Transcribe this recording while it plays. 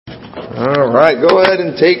All right, go ahead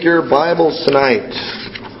and take your Bibles tonight.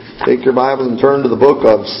 Take your Bibles and turn to the book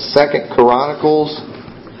of 2 Chronicles,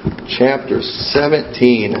 chapter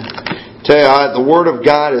 17. Tell you, the Word of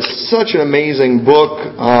God is such an amazing book.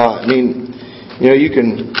 You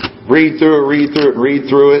can read through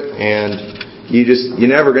it, and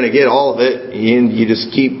you're never going to get all of it. And you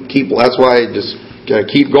just keep. That's why I just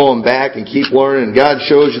keep going back and keep learning. And God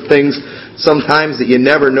shows you things sometimes that you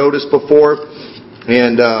never noticed before.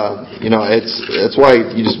 And, it's why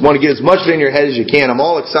you just want to get as much of it in your head as you can. I'm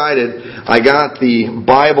all excited. I got the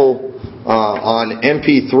Bible on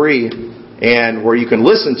MP3 and where you can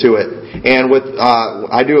listen to it. And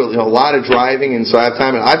I do a lot of driving, and so I have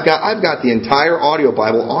time. And I've got the entire audio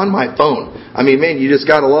Bible on my phone. I mean, man, you just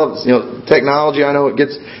got to love technology. I know it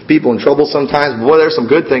gets people in trouble sometimes, but boy, there's some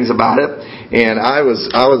good things about it. And I was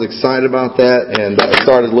excited about that, and I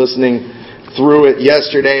started listening through it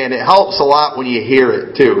yesterday, and it helps a lot when you hear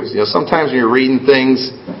it too. Sometimes when you're reading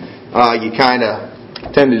things, you kind of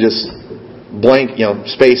tend to just blank,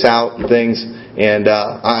 space out and things, and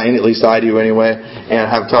at least I do anyway,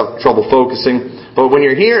 and have trouble focusing. But when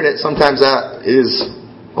you're hearing it, sometimes that is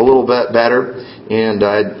a little bit better, and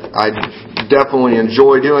I definitely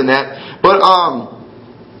enjoy doing that. But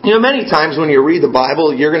many times when you read the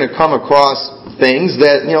Bible, you're going to come across things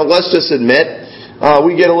that let's just admit.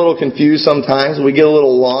 We get a little confused sometimes. We get a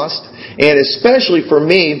little lost. And especially for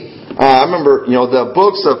me, I remember, the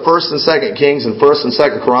books of 1st and 2nd Kings and 1st and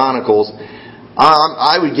 2nd Chronicles,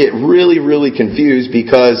 I would get really, really confused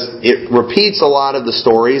because it repeats a lot of the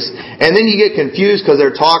stories. And then you get confused because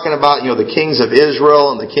they're talking about, the kings of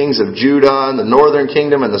Israel and the kings of Judah and the northern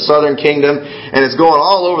kingdom and the southern kingdom. And it's going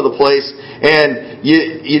all over the place. And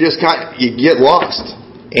you get lost.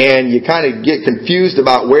 And you kind of get confused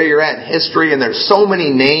about where you're at in history, and there's so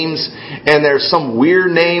many names, and there's some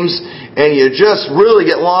weird names, and you just really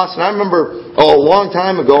get lost. And I remember, a long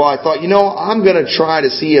time ago, I thought, I'm going to try to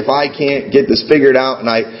see if I can't get this figured out. And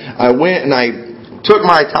I went and I took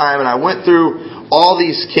my time, and I went through all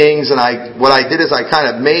these kings, and what I did is I kind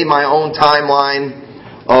of made my own timeline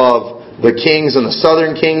of the kings in the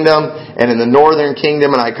southern kingdom and in the northern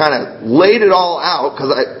kingdom, and I kind of laid it all out,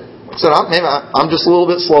 because I said, maybe I'm just a little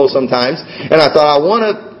bit slow sometimes. And I thought I want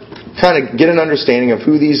to kind of get an understanding of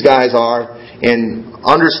who these guys are and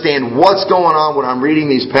understand what's going on when I'm reading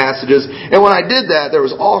these passages. And when I did that, there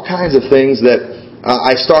was all kinds of things that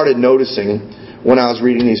I started noticing when I was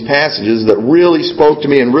reading these passages that really spoke to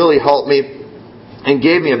me and really helped me and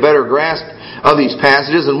gave me a better grasp of these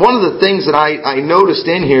passages. And one of the things that I noticed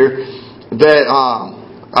in here that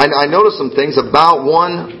I noticed some things about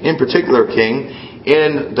one in particular king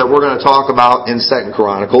that we're going to talk about in 2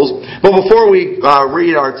 Chronicles. But before we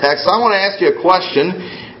read our text, I want to ask you a question,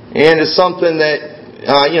 and it's something that,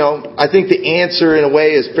 I think the answer in a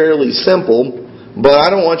way is fairly simple, but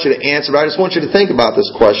I don't want you to answer, but I just want you to think about this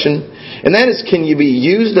question, and that is, can you be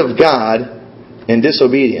used of God and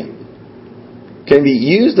disobedient? Can you be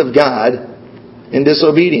used of God and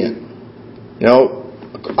disobedient?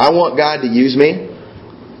 I want God to use me.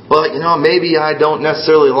 But, maybe I don't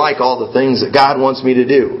necessarily like all the things that God wants me to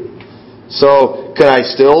do. So, could I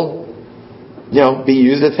still, be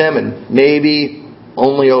used of Him and maybe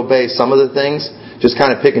only obey some of the things? Just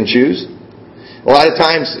kind of pick and choose? A lot of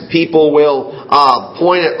times people will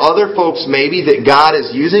point at other folks maybe that God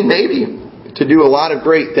is using, maybe, to do a lot of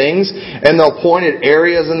great things. And they'll point at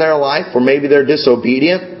areas in their life where maybe they're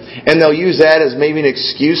disobedient. And they'll use that as maybe an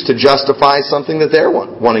excuse to justify something that they're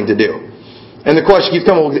wanting to do. And the question keeps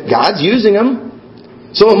coming, well, God's using them,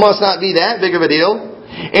 so it must not be that big of a deal.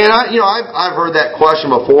 And I've heard that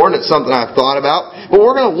question before, and it's something I've thought about. But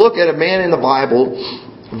we're going to look at a man in the Bible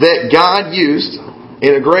that God used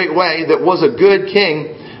in a great way, that was a good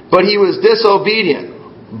king, but he was disobedient.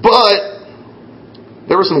 But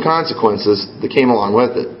there were some consequences that came along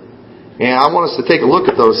with it. And I want us to take a look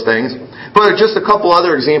at those things. But just a couple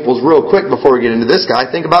other examples real quick before we get into this guy.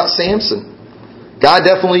 Think about Samson. God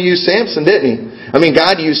definitely used Samson, didn't He? I mean,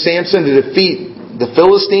 God used Samson to defeat the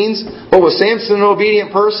Philistines. But was Samson an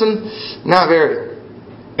obedient person? Not very.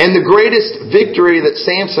 And the greatest victory that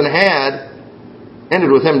Samson had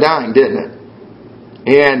ended with him dying, didn't it?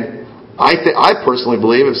 And I personally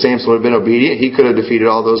believe if Samson would have been obedient, he could have defeated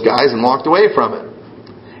all those guys and walked away from it.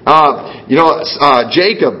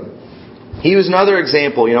 Jacob, he was another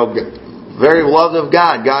example, very loved of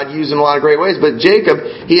God. God used him in a lot of great ways. But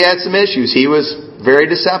Jacob, he had some issues. He was very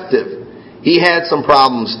deceptive. He had some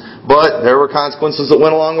problems. But there were consequences that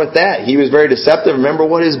went along with that. He was very deceptive. Remember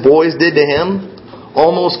what his boys did to him?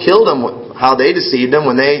 Almost killed him. How they deceived him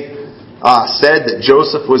when they said that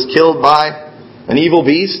Joseph was killed by an evil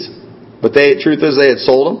beast. But truth is they had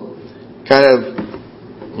sold him. kind of,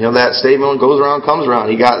 that statement goes around, comes around.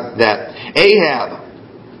 He got that. Ahab.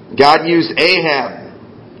 God used Ahab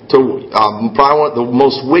to probably the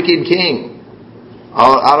most wicked king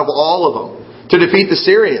out of all of them to defeat the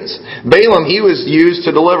Syrians. Balaam, he was used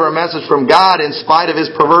to deliver a message from God in spite of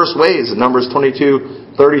his perverse ways. Numbers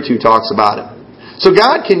 22:32 talks about it. So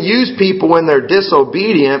God can use people when they're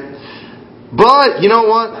disobedient, but you know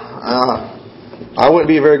what? I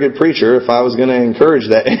wouldn't be a very good preacher if I was going to encourage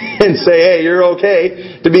that and say, hey, you're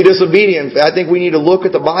okay to be disobedient. I think we need to look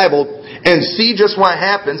at the Bible and see just what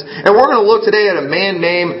happens. And we're going to look today at a man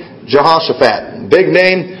named Jehoshaphat. Big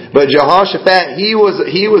name, but Jehoshaphat, he was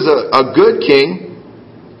a good king,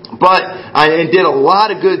 and did a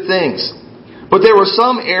lot of good things. But there were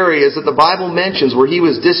some areas that the Bible mentions where he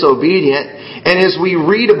was disobedient. And as we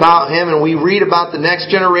read about him and we read about the next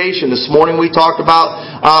generation, this morning we talked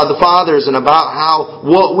about the fathers and about how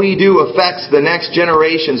what we do affects the next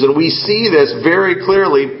generations. And we see this very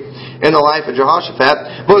clearly in the life of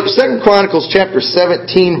Jehoshaphat. But 2 Chronicles chapter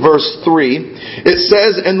 17 verse 3, it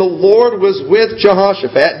says, "And the Lord was with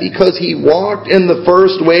Jehoshaphat because he walked in the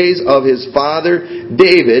first ways of his father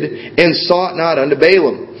David and sought not unto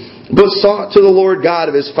Balaam, but sought to the Lord God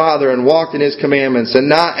of his father and walked in his commandments, and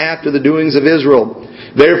not after the doings of Israel.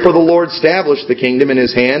 Therefore the Lord established the kingdom in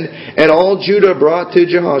his hand, and all Judah brought to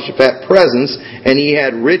Jehoshaphat presents, and he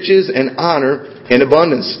had riches and honor in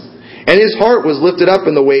abundance. And his heart was lifted up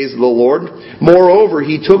in the ways of the Lord. Moreover,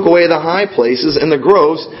 he took away the high places and the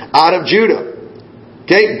groves out of Judah."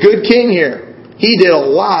 Okay, good king here. He did a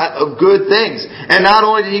lot of good things. And not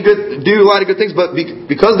only did he do a lot of good things, but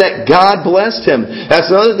because that God blessed him. That's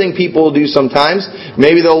another thing people will do sometimes.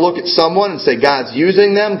 Maybe they'll look at someone and say, God's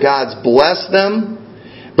using them, God's blessed them.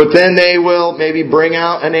 But then they will maybe bring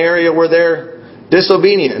out an area where they're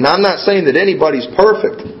disobedient. And I'm not saying that anybody's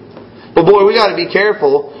perfect. But boy, we got to be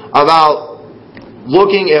careful about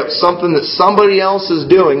looking at something that somebody else is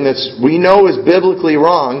doing that we know is biblically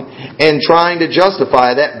wrong and trying to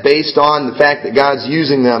justify that based on the fact that God's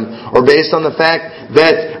using them or based on the fact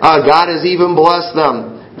that God has even blessed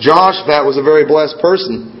them. Jehoshaphat was a very blessed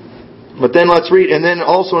person. But then let's read, and then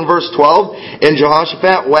also in verse 12, "And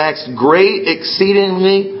Jehoshaphat waxed great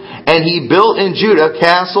exceedingly, and he built in Judah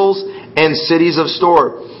castles and cities of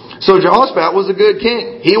store." So Jehoshaphat was a good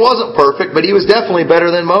king. He wasn't perfect, but he was definitely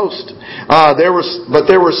better than most. There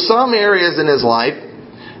were some areas in his life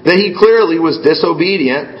that he clearly was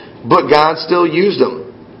disobedient, but God still used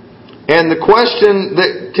him. And the question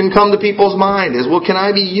that can come to people's mind is, well, can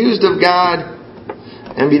I be used of God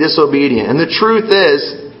and be disobedient? And the truth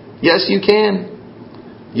is, yes, you can.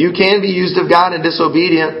 You can be used of God and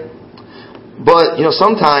disobedient. But,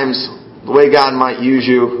 sometimes the way God might use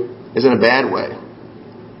you is in a bad way.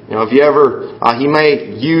 If you ever, He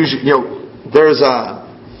may use, there's I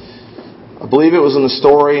believe it was in the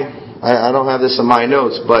story, I don't have this in my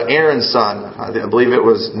notes, but Aaron's son, I believe it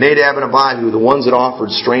was Nadab and Abihu, the ones that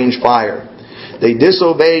offered strange fire. They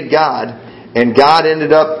disobeyed God, and God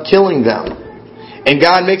ended up killing them. And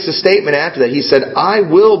God makes a statement after that. He said, "I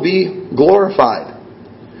will be glorified."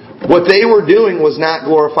 What they were doing was not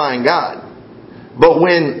glorifying God. But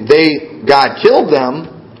when God killed them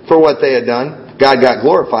for what they had done, God got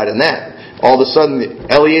glorified in that. All of a sudden,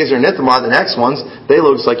 Eleazar and Ithamar, the next ones, they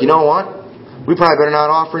looked like, you know what? We probably better not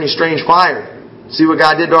offer any strange fire. See what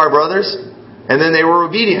God did to our brothers? And then they were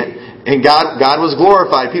obedient. And God was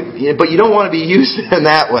glorified. But you don't want to be used in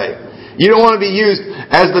that way. You don't want to be used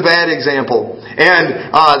as the bad example.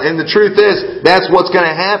 And the truth is, that's what's going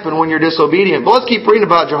to happen when you're disobedient. But let's keep reading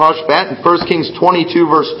about Jehoshaphat in 1 Kings 22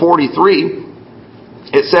 verse 43.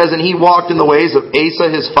 It says, "And he walked in the ways of Asa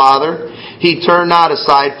his father. He turned not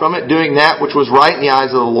aside from it, doing that which was right in the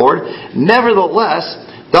eyes of the Lord. Nevertheless,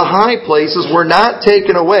 the high places were not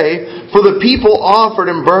taken away, for the people offered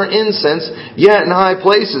and burnt incense yet in high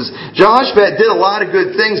places." Jehoshaphat did a lot of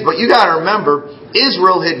good things, but you got to remember,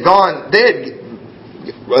 Israel had gone,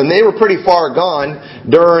 and they were pretty far gone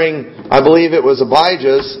during, I believe it was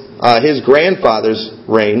Abijah's, his grandfather's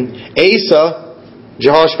reign. Asa,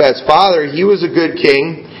 Jehoshaphat's father, he was a good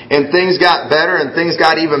king, and things got better, and things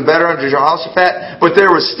got even better under Jehoshaphat, but there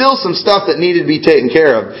was still some stuff that needed to be taken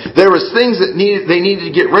care of. There was things that they needed to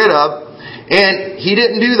get rid of, and he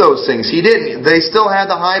didn't do those things. He didn't. They still had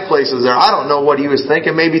the high places there. I don't know what he was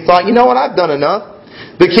thinking. Maybe thought, you know what, I've done enough.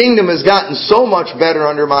 The kingdom has gotten so much better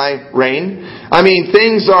under my reign. I mean,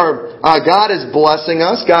 things are, God is blessing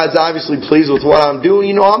us. God's obviously pleased with what I'm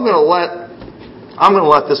doing. I'm going to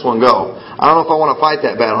let this one go. I don't know if I want to fight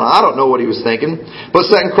that battle. I don't know what he was thinking. But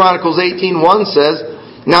 2 Chronicles 18:1 says,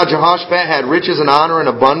 "Now Jehoshaphat had riches and honor and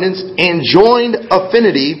abundance, and joined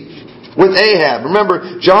affinity with Ahab.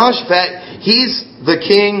 Remember, Jehoshaphat, he's the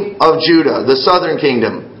king of Judah, the southern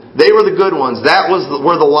kingdom. They were the good ones. That was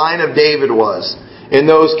where the line of David was in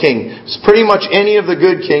those kings. Pretty much any of the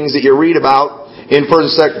good kings that you read about in 1st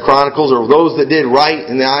and 2nd Chronicles, or those that did right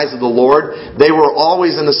in the eyes of the Lord, they were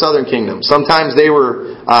always in the southern kingdom. Sometimes they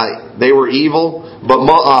were evil, but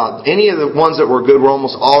any of the ones that were good were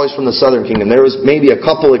almost always from the southern kingdom. There was maybe a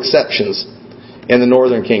couple exceptions in the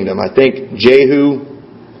northern kingdom. I think Jehu,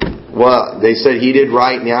 they said he did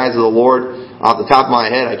right in the eyes of the Lord. Off the top of my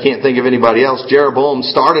head, I can't think of anybody else. Jeroboam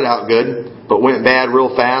started out good, but went bad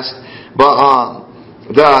real fast. But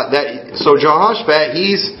so Jehoshaphat,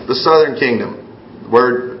 he's the southern kingdom,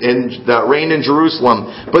 reigned in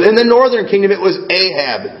Jerusalem. But in the northern kingdom, it was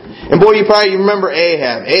Ahab. And boy, you probably remember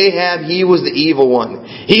Ahab. Ahab, he was the evil one.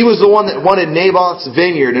 He was the one that wanted Naboth's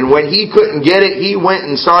vineyard. And when he couldn't get it, he went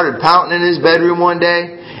and started pouting in his bedroom one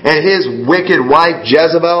day. And his wicked wife,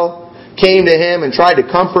 Jezebel, came to him and tried to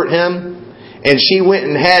comfort him. And she went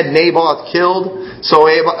and had Naboth killed so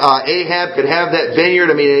Ahab could have that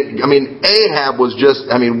vineyard. I mean, Ahab was just,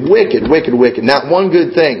 wicked, wicked, wicked. Not one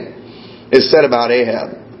good thing is said about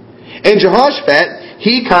Ahab. And Jehoshaphat,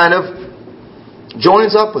 he kind of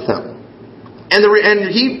joins up with him. And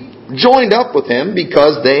he joined up with him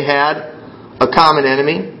because they had a common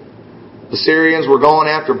enemy. The Syrians were going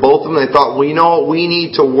after both of them. They thought, we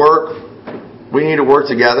need to work. We need to work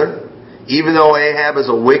together. Even though Ahab is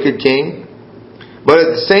a wicked king. But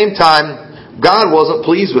at the same time, God wasn't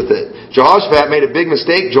pleased with it. Jehoshaphat made a big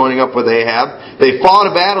mistake joining up with Ahab. They fought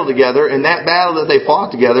a battle together, and that battle that they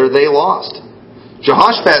fought together, they lost.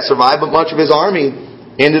 Jehoshaphat survived, but much of his army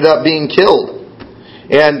ended up being killed.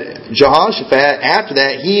 And Jehoshaphat, after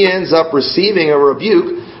that, he ends up receiving a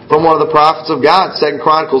rebuke from one of the prophets of God. 2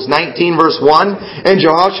 Chronicles 19 verse 1. And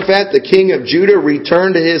Jehoshaphat, the king of Judah,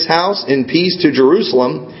 returned to his house in peace to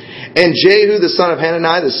Jerusalem. And Jehu, the son of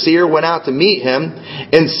Hanani, the seer, went out to meet him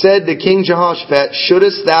and said to King Jehoshaphat,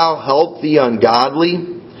 shouldest thou help the ungodly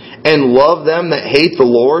and love them that hate the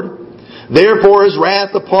Lord? Therefore is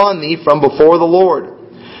wrath upon thee from before the Lord.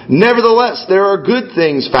 Nevertheless, there are good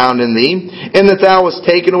things found in thee, in that thou hast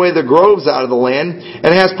taken away the groves out of the land,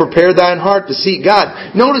 and hast prepared thine heart to seek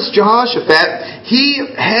God. Notice Jehoshaphat, he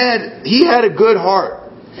had a good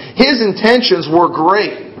heart. His intentions were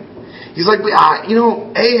great. He's like,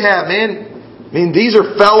 Ahab, man, these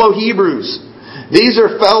are fellow Hebrews. These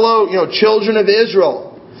are fellow, children of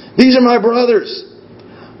Israel. These are my brothers.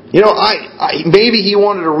 Maybe he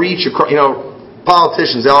wanted to reach across,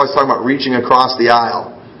 politicians, they always talk about reaching across the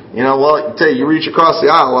aisle. I tell you reach across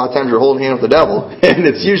the aisle, a lot of times you're holding hands with the devil. And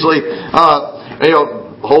it's usually,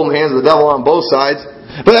 holding hands with the devil on both sides.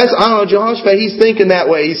 But Jehoshaphat, he's thinking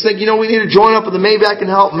that way. He's thinking, we need to join up with them. Maybe I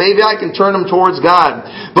can help. Maybe I can turn them towards God.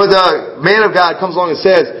 But the man of God comes along and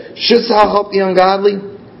says, shouldst thou help the ungodly?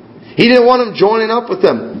 He didn't want him joining up with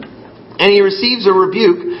them. And he receives a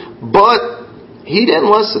rebuke, but he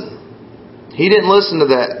didn't listen. He didn't listen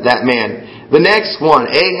to that man. The next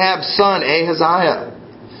one, Ahab's son, Ahaziah.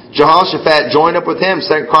 Jehoshaphat joined up with him.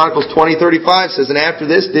 2 Chronicles 20:35 says, and after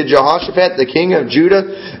this did Jehoshaphat, the king of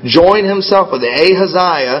Judah, join himself with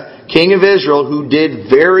Ahaziah, king of Israel, who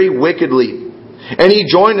did very wickedly. And he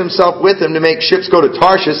joined himself with him to make ships go to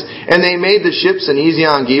Tarshish, and they made the ships in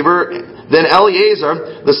Ezion-Geber. Then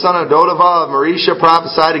Eleazar, the son of Dodavah of Marisha,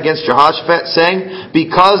 prophesied against Jehoshaphat, saying,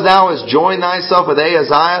 because thou hast joined thyself with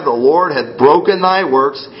Ahaziah, the Lord hath broken thy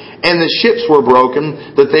works, and the ships were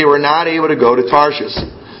broken, that they were not able to go to Tarshish.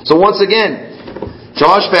 So once again,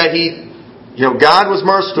 Jehoshaphat, God was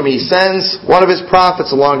merciful to him. He sends one of his prophets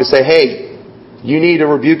along to say, hey, you need to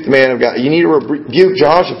rebuke the man of God. You need to rebuke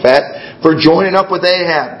Jehoshaphat for joining up with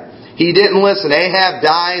Ahab. He didn't listen. Ahab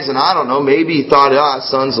dies, and I don't know, maybe he thought, his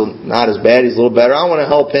son's not as bad, he's a little better. I want to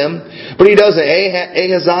help him. But he doesn't.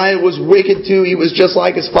 Ahaziah was wicked too. He was just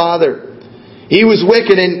like his father. He was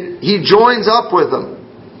wicked, and he joins up with him.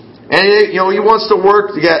 And he wants to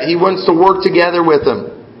work together. He wants to work together with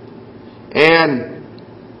him. And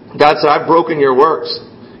God said, I've broken your works.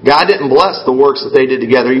 God didn't bless the works that they did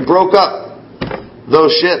together. He broke up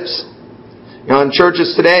those ships. In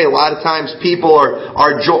churches today, a lot of times people are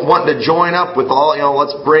wanting to join up with all,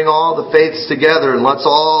 let's bring all the faiths together and let's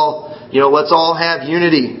all have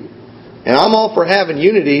unity. And I'm all for having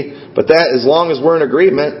unity, but that as long as we're in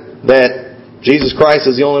agreement that Jesus Christ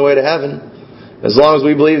is the only way to heaven, as long as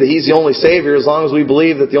we believe that He's the only Savior, as long as we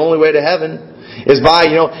believe that the only way to heaven is by,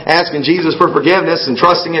 asking Jesus for forgiveness and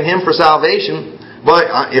trusting in Him for salvation.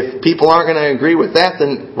 But if people aren't going to agree with that,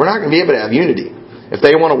 then we're not going to be able to have unity. If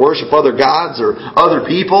they want to worship other gods or other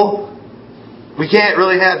people, we can't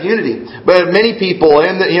really have unity. But many people,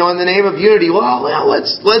 in the name of unity, well,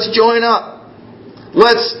 let's join up.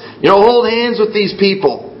 Let's, hold hands with these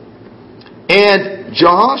people. And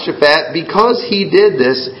Jehoshaphat, because he did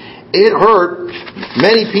this, it hurt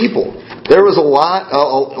many people. There was a lot,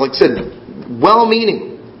 like I said,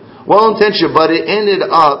 well-meaning, well-intentioned, but it ended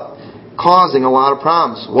up causing a lot of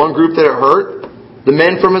problems. One group that it hurt, the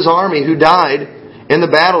men from his army who died in the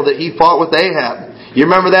battle that he fought with Ahab. You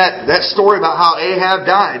remember that story about how Ahab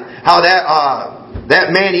died? How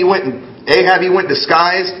that man, Ahab went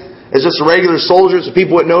disguised as just a regular soldier so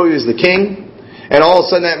people wouldn't know he was the king. And all of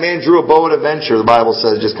a sudden that man drew a bow at a venture, the Bible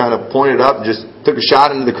says, just kind of pointed up and just took a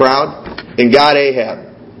shot into the crowd and got Ahab.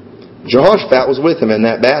 Jehoshaphat was with him in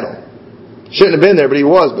that battle. Shouldn't have been there, but he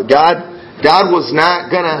was. But God was not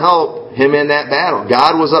going to help him in that battle.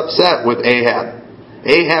 God was upset with Ahab.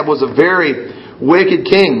 Ahab was a very wicked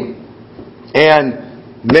king.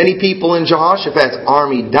 And many people in Jehoshaphat's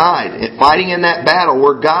army died fighting in that battle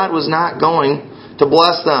where God was not going to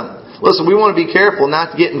bless them. Listen, we want to be careful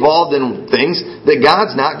not to get involved in things that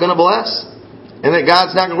God's not going to bless and that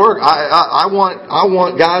God's not going to work. I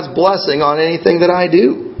want God's blessing on anything that I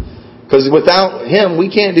do, because without Him we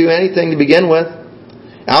can't do anything to begin with.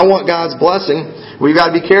 I want God's blessing. We've got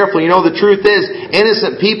to be careful. The truth is,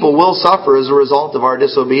 innocent people will suffer as a result of our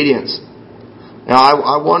disobedience. Now,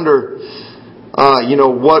 I wonder,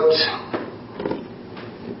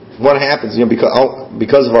 what happens,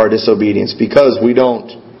 because of our disobedience, because we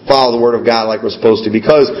don't follow the Word of God like we're supposed to,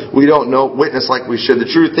 because we don't witness like we should. The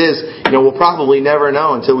truth is, we'll probably never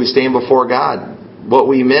know until we stand before God what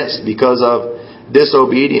we missed because of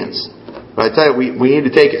disobedience. But I tell you, we need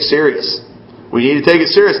to take it serious. We need to take it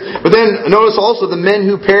serious. But then notice also the men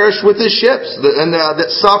who perished with his ships that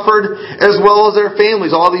suffered, as well as their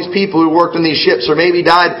families. All these people who worked in these ships or maybe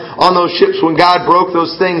died on those ships when God broke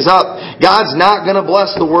those things up. God's not going to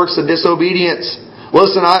bless the works of disobedience.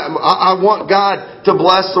 Listen, I want God to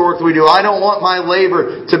bless the work that we do. I don't want my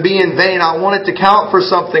labor to be in vain. I want it to count for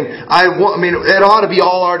something. It ought to be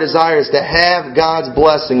all our desires to have God's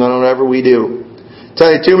blessing on whatever we do. I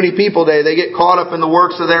tell you, too many people they get caught up in the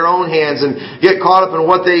works of their own hands and get caught up in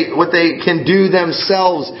what they can do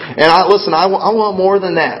themselves. And I want more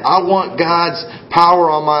than that. I want God's power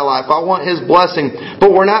on my life. I want His blessing.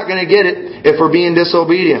 But we're not going to get it if we're being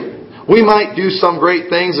disobedient. We might do some great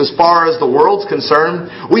things as far as the world's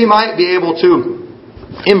concerned. We might be able to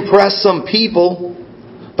impress some people.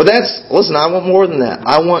 But I want more than that.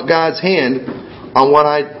 I want God's hand on what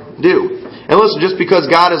I do. And listen, just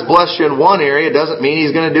because God has blessed you in one area doesn't mean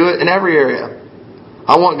He's going to do it in every area.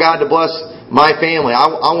 I want God to bless my family.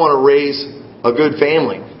 I want to raise a good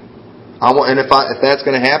family. If that's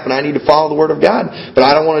going to happen, I need to follow the Word of God. But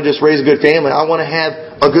I don't want to just raise a good family. I want to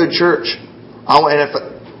have a good church. I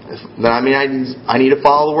need to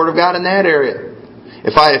follow the Word of God in that area.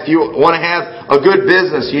 If you want to have a good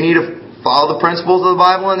business, you need to follow the principles of the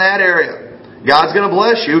Bible in that area. God's going to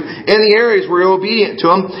bless you in the areas where you're obedient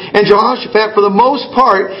to Him. And Jehoshaphat, for the most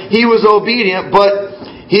part, he was obedient, but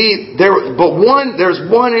there's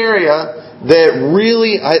one area that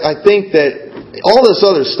really, I think that all this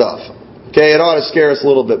other stuff, okay, it ought to scare us a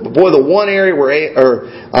little bit. But boy, the one area where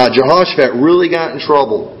Jehoshaphat really got in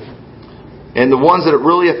trouble, and the ones that it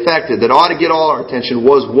really affected, that ought to get all our attention,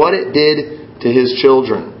 was what it did to his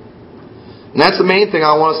children. And that's the main thing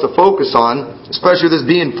I want us to focus on, especially this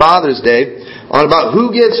being Father's Day, on about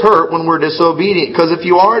who gets hurt when we're disobedient. Because if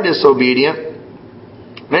you are disobedient,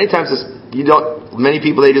 many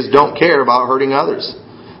people, they just don't care about hurting others.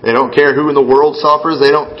 They don't care who in the world suffers.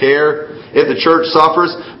 They don't care if the church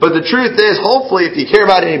suffers. But the truth is, hopefully, if you care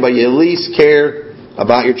about anybody, you at least care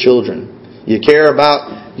about your children. You care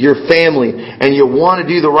about your family, and you want to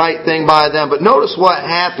do the right thing by them. But notice what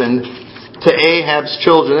happened to Ahab's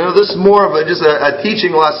children. This is more of just a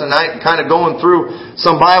teaching lesson tonight, kind of going through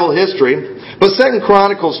some Bible history. But 2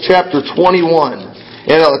 Chronicles chapter 21.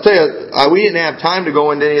 And I'll tell you, we didn't have time to go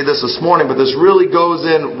into any of this morning, but this really goes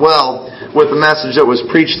in well with the message that was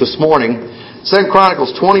preached this morning. 2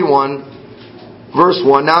 Chronicles 21, verse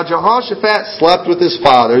 1. Now Jehoshaphat slept with his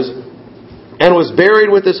fathers, and was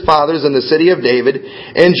buried with his fathers in the city of David,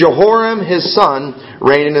 and Jehoram his son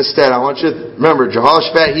reigned in his stead. I want you to remember,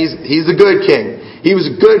 Jehoshaphat, he's a good king. He was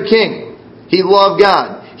a good king. He loved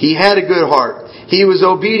God. He had a good heart. He was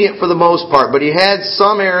obedient for the most part, but he had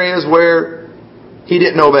some areas where he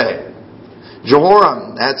didn't obey.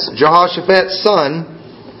 Jehoram, that's Jehoshaphat's son,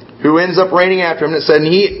 who ends up reigning after him. It said,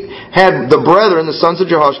 and he had the brethren, the sons of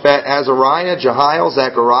Jehoshaphat, Azariah, Jehiel,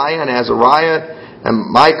 Zechariah, and Azariah,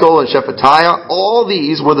 and Michael and Shephatiah. All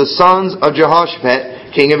these were the sons of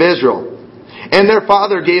Jehoshaphat, king of Israel. And their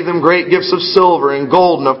father gave them great gifts of silver and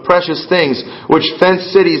gold and of precious things, with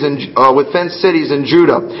fenced cities in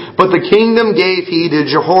Judah. But the kingdom gave he to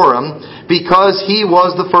Jehoram, because he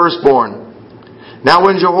was the firstborn. Now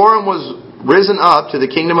when Jehoram was risen up to the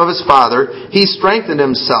kingdom of his father, he strengthened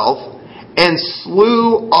himself, and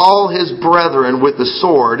slew all his brethren with the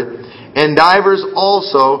sword, and divers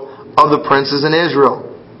also of the princes in Israel.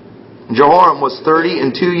 Jehoram was 32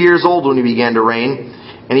 years old when he began to reign,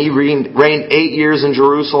 and he reigned 8 years in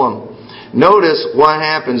Jerusalem. Notice what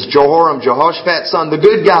happens. Jehoram, Jehoshaphat's son, the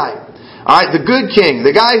good guy. Alright, the good king.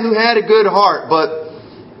 The guy who had a good heart, but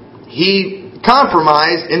he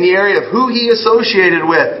compromised in the area of who he associated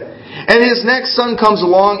with. And his next son comes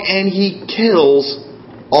along and he kills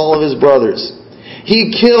all of his brothers.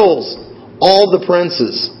 He kills all the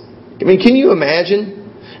princes. I mean, can you imagine?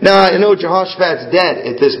 Now, I know Jehoshaphat's dead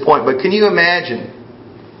at this point, but can you imagine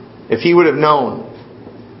if he would have known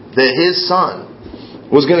that his son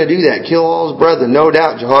was going to do that, kill all his brethren? No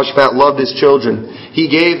doubt Jehoshaphat loved his children. He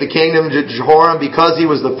gave the kingdom to Jehoram because he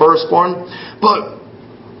was the firstborn. But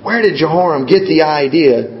where did Jehoram get the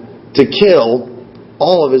idea to kill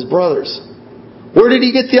all of his brothers? Where did he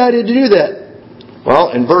get the idea to do that? Well,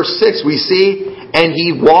 in verse 6 we see, and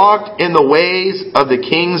he walked in the ways of the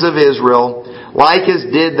kings of Israel, like as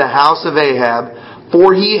did the house of Ahab,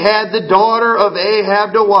 for he had the daughter of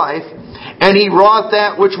Ahab to wife, and he wrought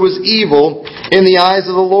that which was evil in the eyes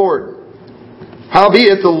of the Lord.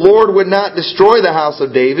 Howbeit the Lord would not destroy the house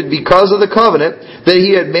of David because of the covenant that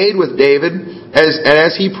he had made with David,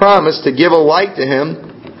 as he promised to give a light to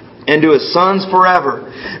him and to his sons forever.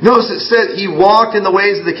 Notice it said he walked in the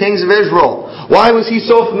ways of the kings of Israel. Why was he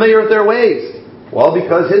so familiar with their ways? Well,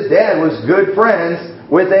 because his dad was good friends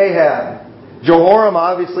with Ahab. Jehoram,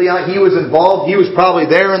 obviously, he was involved. He was probably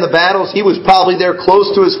there in the battles. He was probably there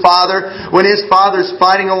close to his father. When his father's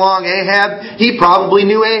fighting along Ahab, he probably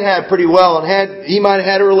knew Ahab pretty well, and he might have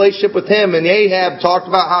had a relationship with him. And Ahab talked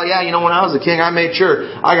about how, when I was a king, I made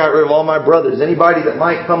sure I got rid of all my brothers. Anybody that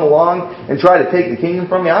might come along and try to take the kingdom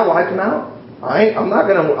from me, I wipe them out. I'm not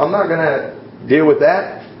gonna deal with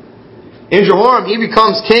that. In Jehoram, he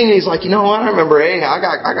becomes king, and he's like, I remember Ahab.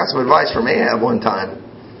 I got some advice from Ahab one time.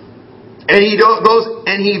 And he goes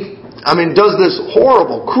and does this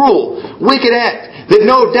horrible, cruel, wicked act that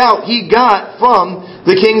no doubt he got from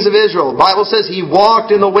the kings of Israel. The Bible says he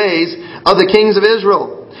walked in the ways of the kings of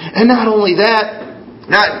Israel. And not only that,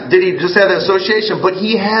 not did he just have that association, but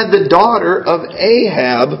he had the daughter of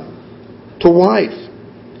Ahab to wife.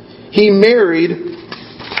 He married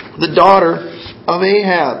the daughter of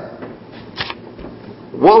Ahab.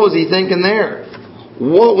 What was he thinking there?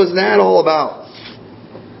 What was that all about?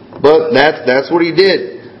 But that's what he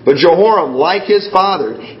did. But Jehoram, like his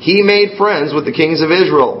father, he made friends with the kings of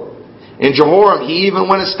Israel. In Jehoram, he even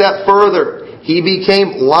went a step further. He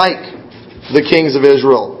became like the kings of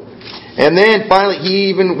Israel. And then finally,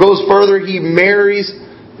 he even goes further. He marries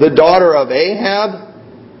the daughter of Ahab.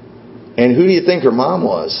 And who do you think her mom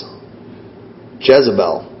was?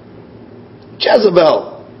 Jezebel.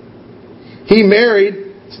 He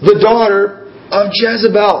married the daughter of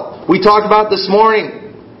Jezebel. We talked about this morning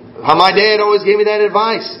how my dad always gave me that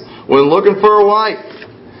advice. When looking for a wife,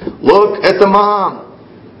 look at the mom.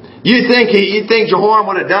 You'd think Jehoram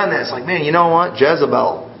would have done that. It's like, man, you know what?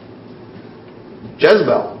 Jezebel.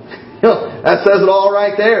 That says it all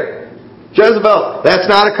right there. Jezebel. That's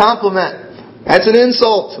not a compliment. That's an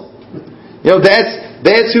insult.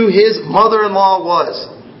 That's who his mother-in-law was.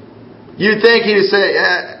 You'd think he'd say,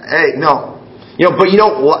 hey, no. But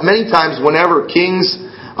many times whenever kings'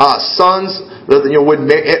 sons would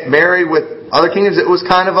marry with other kingdoms, it was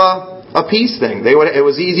kind of a peace thing. It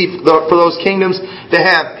was easy for those kingdoms to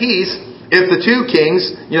have peace if the two kings,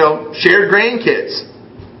 shared grandkids.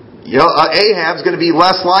 Ahab's going to be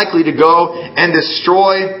less likely to go and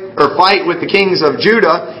destroy or fight with the kings of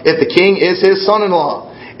Judah if the king is his son-in-law.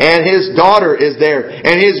 And his daughter is there,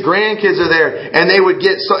 and his grandkids are there, and they would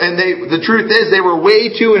get the truth is they were way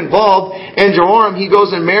too involved. And Jehoram, he goes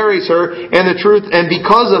and marries her, and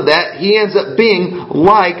because of that, he ends up being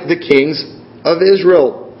like the kings of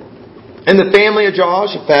Israel. And the family of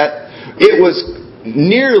Jehoshaphat, it was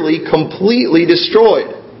nearly completely destroyed,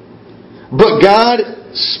 but God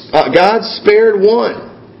spared one.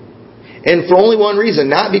 And for only one reason,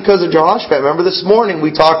 not because of Jehoshaphat. Remember this morning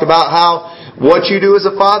we talked about how what you do as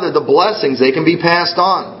a father, the blessings, they can be passed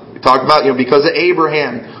on. We talked about, because of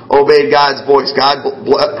Abraham obeyed God's voice. God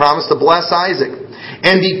promised to bless Isaac.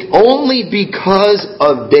 And only because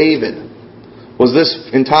of David was this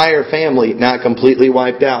entire family not completely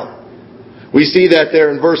wiped out. We see that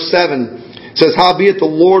there in verse 7. It says, howbeit the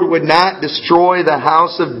Lord would not destroy the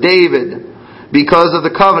house of David because of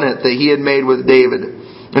the covenant that He had made with David,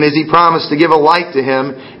 and as He promised to give a light to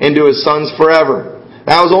him and to his sons forever.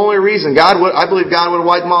 That was the only reason. I believe God would have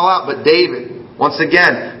wiped them all out. But David, once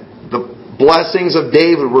again, the blessings of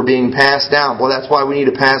David were being passed down. Well, that's why we need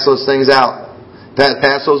to pass those things out.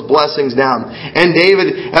 Pass those blessings down. And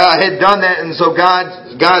David had done that, and so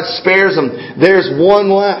God spares him. There's one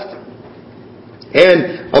left.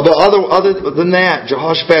 And other than that,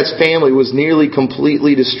 Jehoshaphat's family was nearly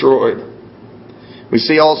completely destroyed. We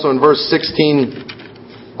see also in verse 16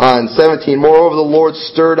 and 17, moreover, the Lord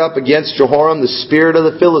stirred up against Jehoram the spirit of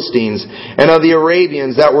the Philistines and of the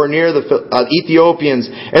Arabians that were near the Ethiopians.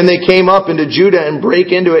 And they came up into Judah and brake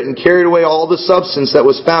into it and carried away all the substance that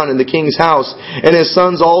was found in the king's house, and his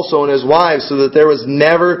sons also and his wives, so that there was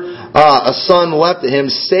never a son left to him,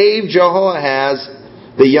 save Jehoahaz,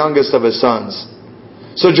 the youngest of his sons.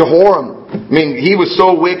 So Jehoram, he was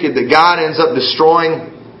so wicked that God ends up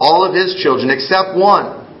destroying all of his children except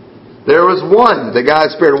one. There was one that God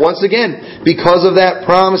spared. Once again, because of that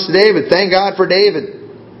promise to David. Thank God for David.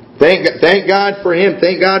 Thank God for him.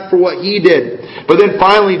 Thank God for what he did. But then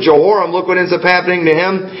finally, Jehoram, look what ends up happening to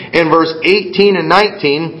him in verse 18 and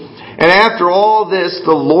 19. And after all this,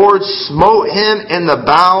 the Lord smote him in the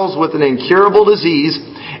bowels with an incurable disease.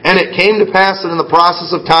 And it came to pass that in the process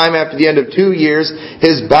of time, after the end of 2 years,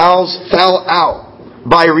 his bowels fell out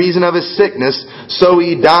by reason of his sickness. So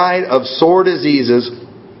he died of sore diseases.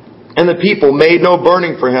 And the people made no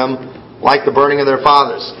burning for him like the burning of their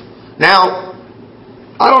fathers. Now,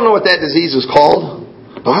 I don't know what that disease is called,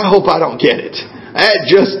 but I hope I don't get it.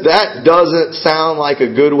 That doesn't sound like a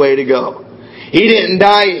good way to go. He didn't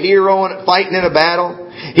die a hero fighting in a battle.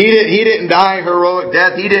 He didn't die a heroic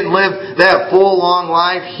death. He didn't live that full, long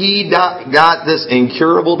life. He got this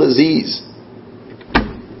incurable disease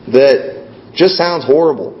that just sounds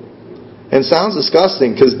horrible and sounds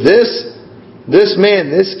disgusting, because this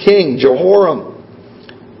man, this king, Jehoram,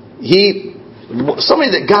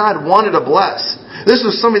 somebody that God wanted to bless. This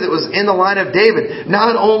was somebody that was in the line of David.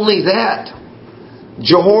 Not only that,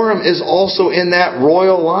 Jehoram is also in that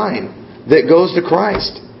royal line that goes to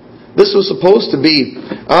Christ. This was supposed to be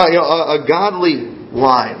a godly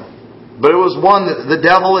line, but it was one that the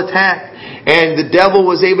devil attacked. And the devil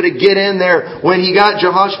was able to get in there when he got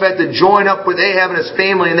Jehoshaphat to join up with Ahab and his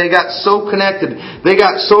family, and they got so connected, they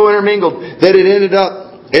got so intermingled that it ended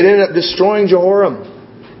up destroying Jehoram.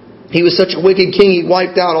 He was such a wicked king, he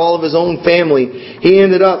wiped out all of his own family. He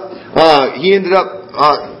ended up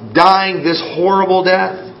dying this horrible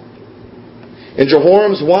death. And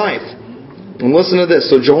Jehoram's wife, and listen to this,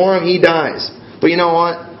 so Jehoram, he dies. But you know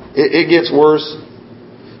what? It gets worse.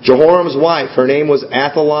 Jehoram's wife, her name was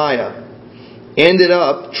Athaliah, ended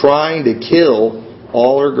up trying to kill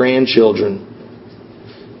all her grandchildren.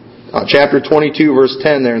 Chapter 22, verse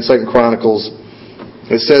 10 there in 2 Chronicles.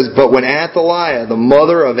 It says, but when Athaliah, the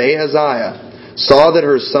mother of Ahaziah, saw that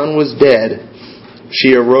her son was dead,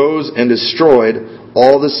 she arose and destroyed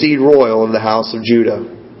all the seed royal of the house of Judah.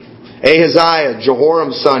 Ahaziah,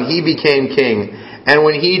 Jehoram's son, he became king. And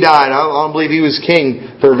when he died, I don't believe he was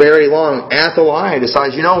king for very long, Athaliah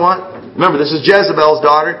decides, you know what? Remember, this is Jezebel's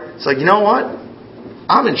daughter. It's like, you know what?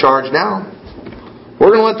 I'm in charge now.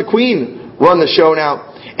 We're going to let the queen run the show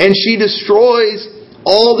now. And she destroys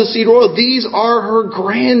all the seed royal. These are her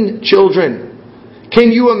grandchildren.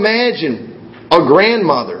 Can you imagine a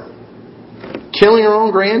grandmother killing her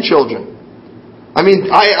own grandchildren? I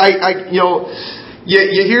mean,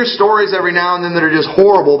 you hear stories every now and then that are just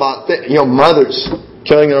horrible about mothers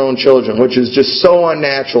killing their own children, which is just so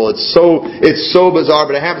unnatural. It's so bizarre,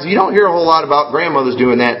 but it happens. You don't hear a whole lot about grandmothers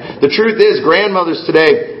doing that. The truth is, grandmothers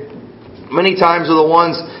today, many times, are the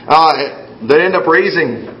ones that end up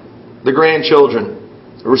raising the grandchildren.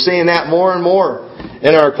 We're seeing that more and more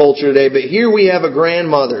in our culture today. But here we have a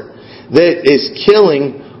grandmother that is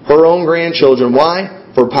killing her own grandchildren. Why?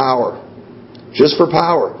 For power. Just for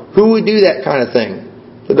power. Who would do that kind of thing?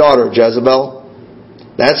 The daughter of Jezebel.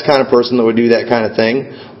 That's the kind of person that would do that kind of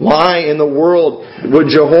thing. Why in the world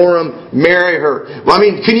would Jehoram marry her? Well, I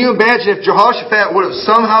mean, can you imagine if Jehoshaphat would have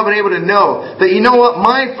somehow been able to know that, you know what,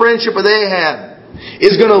 my friendship with Ahab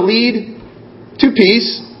is going to lead to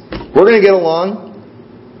peace. We're going to get along.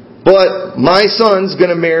 But my son's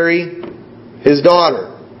going to marry his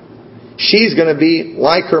daughter. She's going to be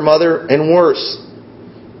like her mother and worse.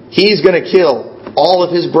 He's going to kill all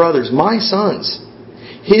of his brothers, my sons.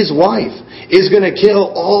 His wife is going to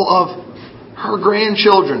kill all of her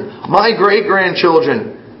grandchildren, my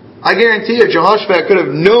great-grandchildren. I guarantee you, Jehoshaphat could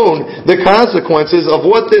have known the consequences of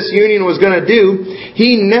what this union was going to do.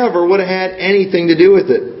 He never would have had anything to do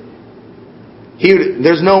with it.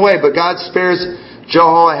 There's no way, but God spares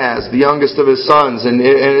Jehoahaz, the youngest of his sons, and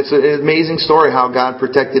it's an amazing story how God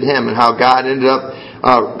protected him and how God ended up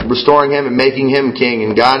restoring him and making him king,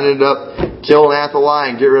 and God ended up killing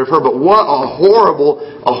Athaliah and getting rid of her. But what a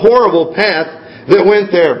horrible path that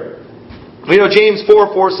went there. You know, James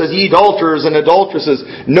 4:4 says, "Ye adulterers and adulteresses,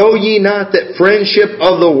 know ye not that friendship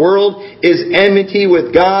of the world is enmity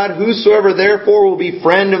with God? Whosoever therefore will be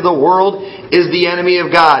friend of the world is the enemy of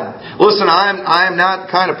God." Listen, I'm not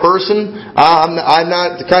the kind of person. I'm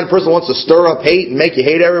not the kind of person who wants to stir up hate and make you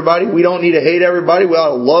hate everybody. We don't need to hate everybody. We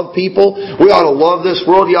ought to love people. We ought to love this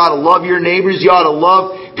world. You ought to love your neighbors. You ought to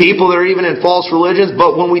love people that are even in false religions.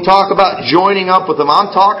 But when we talk about joining up with them, I'm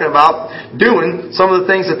talking about doing some of the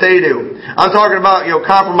things that they do. I'm talking about,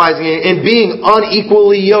 compromising and being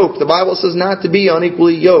unequally yoked. The Bible says not to be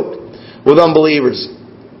unequally yoked with unbelievers.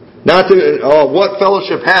 Not to, what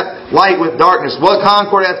fellowship hath light with darkness? What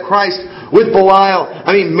concord hath Christ with Belial?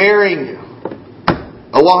 I mean, marrying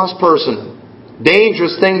a lost person.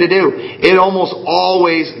 Dangerous thing to do. It almost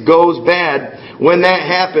always goes bad when that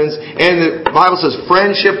happens. And the Bible says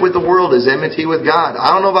friendship with the world is enmity with God.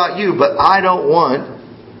 I don't know about you, but I don't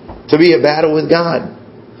want to be a battle with God.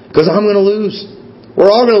 Because I'm going to lose.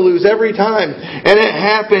 We're all going to lose every time. And it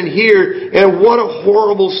happened here. And what a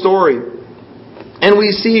horrible story. And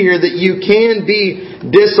we see here that you can be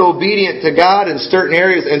disobedient to God in certain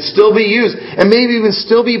areas and still be used. And maybe even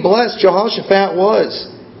still be blessed. Jehoshaphat was.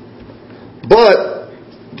 But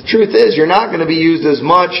the truth is, you're not going to be used as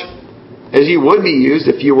much as you would be used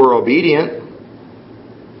if you were obedient.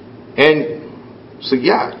 And so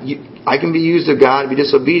I can be used of God and be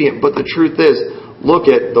disobedient. But the truth is, look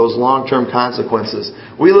at those long-term consequences.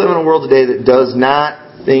 We live in a world today that does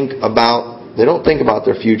not think about, they don't think about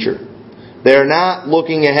their future. They're not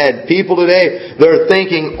looking ahead. People today, they're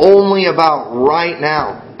thinking only about right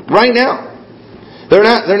now. Right now. They're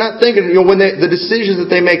not thinking, when the decisions that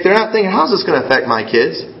they make, they're not thinking, how's this going to affect my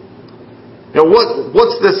kids?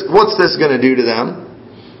 What's this going to do to them?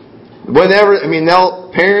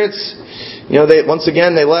 Parents,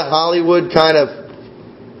 they let Hollywood kind of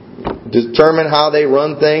determine how they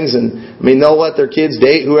run things, and they'll let their kids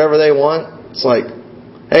date whoever they want. It's like,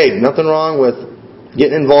 hey, nothing wrong with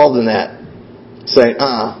getting involved in that. Say,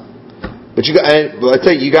 But I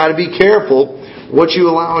tell you got to be careful what you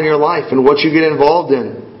allow in your life and what you get involved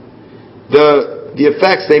in. The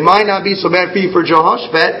effects, they might not be so bad for you. For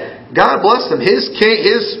Jehoshaphat, God bless him. His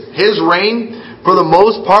reign, for the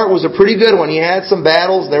most part, was a pretty good one. He had some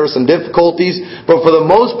battles, there were some difficulties, but for the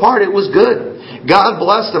most part, it was good. God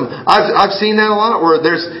blessed him. I've seen that a lot, where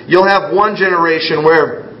you'll have one generation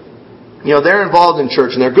where they're involved in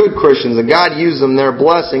church and they're good Christians and God uses them, they're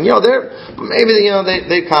blessing.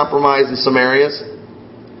 They compromise in some areas.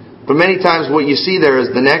 But many times what you see there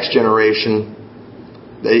is the next generation,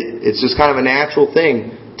 it's just kind of a natural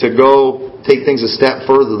thing to go take things a step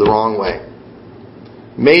further the wrong way.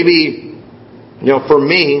 Maybe, for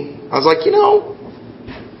me, I was like,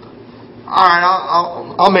 alright,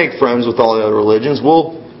 I'll make friends with all the other religions.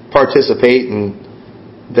 We'll participate in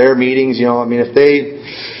their meetings. If they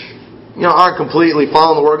aren't completely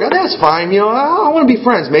following the Word of God, that's fine. I want to be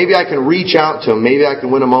friends. Maybe I can reach out to them. Maybe I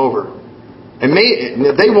can win them over. And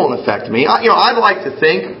they won't affect me. I'd like to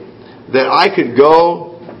think that I could go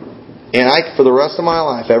and for the rest of my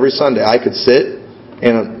life, every Sunday, I could sit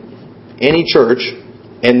in any church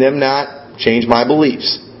and them not change my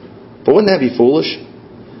beliefs. But wouldn't that be foolish?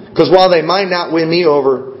 Because while they might not win me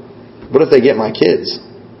over, what if they get my kids?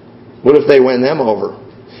 What if they win them over?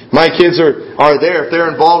 My kids are there. If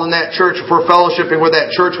they're involved in that church, if we're fellowshipping with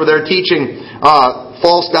that church where they're teaching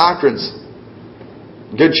false doctrines,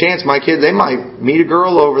 good chance my kids, they might meet a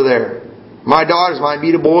girl over there. My daughters might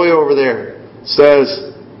meet a boy over there.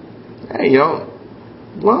 Says, hey,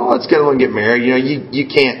 let's get them and get married. You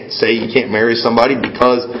can't say you can't marry somebody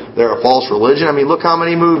because they're a false religion. Look how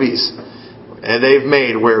many movies they've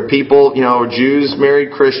made where people, Jews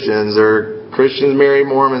married Christians or Christians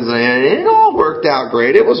married Mormons, and it all worked out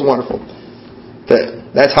great. It was wonderful.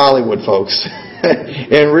 That's Hollywood, folks.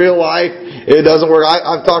 In real life, it doesn't work.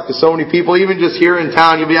 I've talked to so many people, even just here in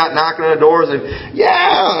town. You'll be out knocking on the doors, and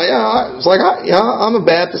it's like, I'm a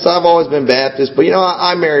Baptist. I've always been Baptist, but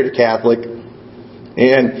I married a Catholic.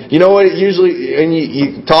 And you know what? Usually, and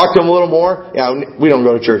you talk to them a little more. We don't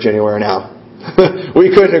go to church anywhere now.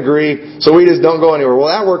 We couldn't agree, so we just don't go anywhere.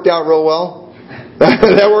 Well, that worked out real well.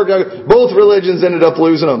 That worked out. Both religions ended up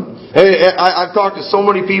losing them. I've talked to so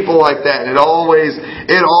many people like that, and it always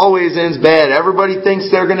ends bad. Everybody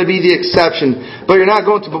thinks they're going to be the exception, but you're not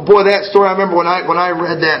going to. But boy, that story, I remember when I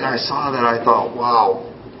read that and I saw that, I thought, wow,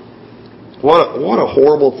 what a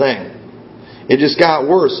horrible thing. It just got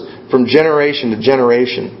worse from generation to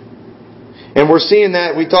generation. And we're seeing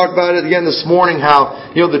that, we talked about it again this morning,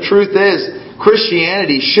 how, the truth is,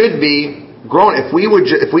 Christianity should be growing. If we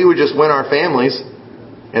would just win our families,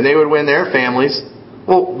 and they would win their families,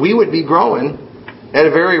 well, we would be growing at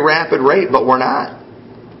a very rapid rate, but we're not.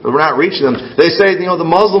 We're not reaching them. They say, the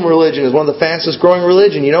Muslim religion is one of the fastest growing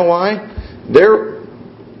religion. You know why?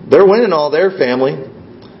 They're winning all their family.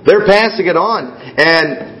 They're passing it on.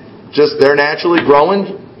 And just they're naturally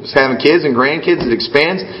growing, just having kids and grandkids. It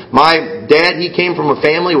expands. My dad, he came from a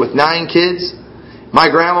family with 9 kids. My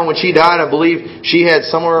grandma, when she died, I believe she had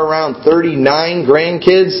somewhere around 39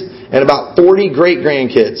 grandkids and about 40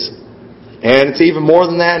 great-grandkids. And it's even more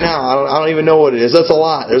than that now. I don't even know what it is. That's a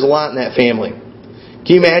lot. There's a lot in that family.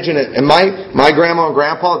 Can you imagine it? And my grandma and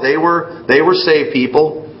grandpa, they were saved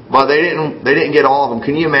people, but they didn't get all of them.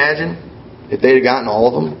 Can you imagine if they'd have gotten all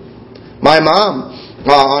of them? My mom,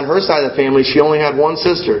 on her side of the family, she only had one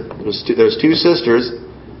sister. There's 2 sisters,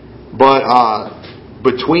 but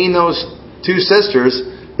between those 2 sisters,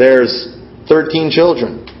 there's 13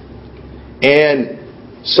 children. And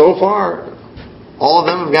so far, all of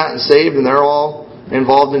them have gotten saved, and they're all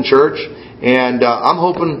involved in church. And I'm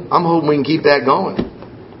hoping we can keep that going.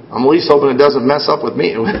 I'm at least hoping it doesn't mess up with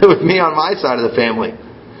me on my side of the family.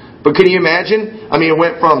 But can you imagine? I mean, it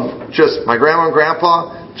went from just my grandma and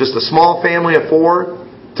grandpa, just a small family of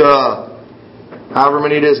 4, to however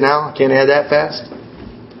many it is now. I can't add that fast.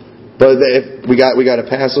 But we got to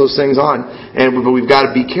pass those things on, but we've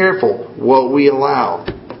got to be careful what we allow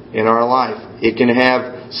in our life. It can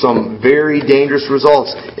have some very dangerous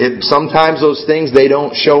results. Sometimes those things, they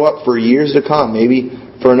don't show up for years to come, maybe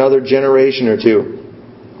for another generation or 2.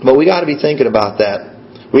 But we got to be thinking about that.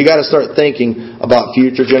 We got to start thinking about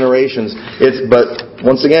future generations. But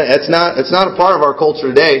once again, it's not a part of our culture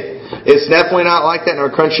today. It's definitely not like that in our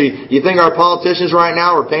country. You think our politicians right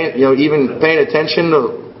now are paying attention to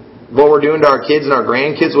what we're doing to our kids and our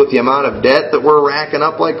grandkids with the amount of debt that we're racking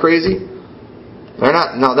up like crazy? They're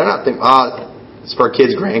not. No, they're not thinking, it's for our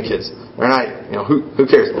kids, grandkids. They're not. Who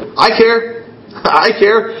cares? I care. I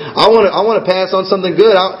care. I want to pass on something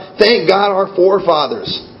good. Thank God our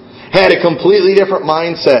forefathers had a completely different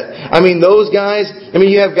mindset. I mean, those guys,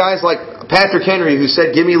 you have guys like Patrick Henry who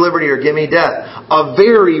said, give me liberty or give me death. A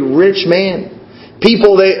very rich man.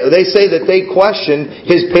 People, they say that they questioned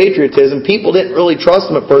his patriotism. People didn't really trust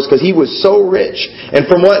him at first because he was so rich. And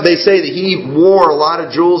from what they say, that he wore a lot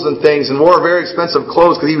of jewels and things and wore very expensive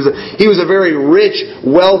clothes because he was a very rich,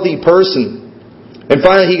 wealthy person. And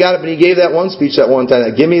finally he got up and he gave that one speech that one time,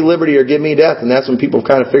 give me liberty or give me death. And that's when people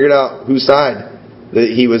kind of figured out whose side that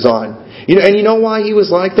he was on. And you know why he was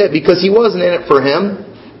like that? Because he wasn't in it for him.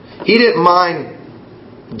 He didn't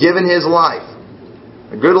mind giving his life,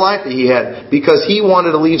 a good life that he had, because he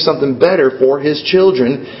wanted to leave something better for his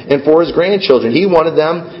children and for his grandchildren. He wanted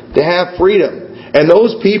them to have freedom. And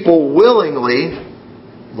those people willingly,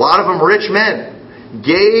 a lot of them rich men,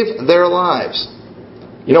 gave their lives.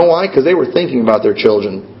 You know why? Because they were thinking about their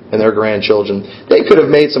children and their grandchildren. They could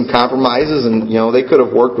have made some compromises, and they could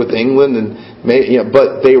have worked with England, and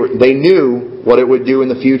but they knew what it would do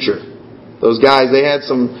in the future. Those guys, they had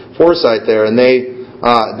some foresight there, and they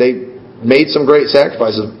made some great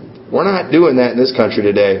sacrifices. We're not doing that in this country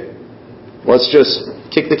today. Let's just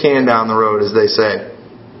kick the can down the road, as they say.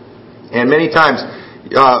 And many times,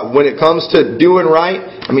 when it comes to doing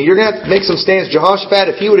right, you're going to have to make some stands. Jehoshaphat,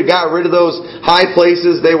 if he would have got rid of those high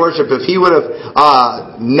places they worship, if he would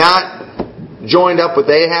have not joined up with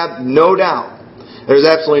Ahab, no doubt, there's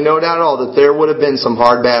absolutely no doubt at all that there would have been some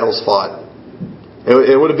hard battles fought.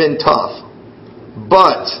 It would have been tough.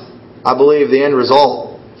 But I believe the end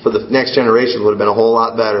result for the next generation would have been a whole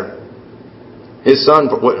lot better. His son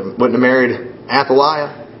wouldn't have married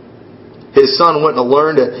Athaliah. His son wouldn't have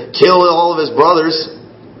learned to kill all of his brothers.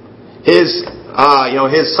 His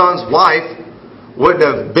son's wife wouldn't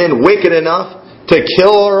have been wicked enough to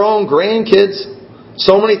kill her own grandkids.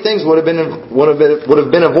 So many things would have been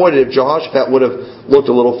avoided if Jehoshaphat would have looked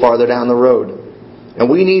a little farther down the road. And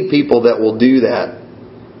we need people that will do that.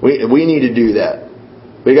 We need to do that.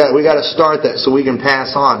 We got to start that so we can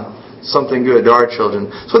pass on something good to our children.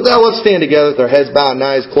 So with that, let's stand together with our heads bowed and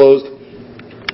eyes closed.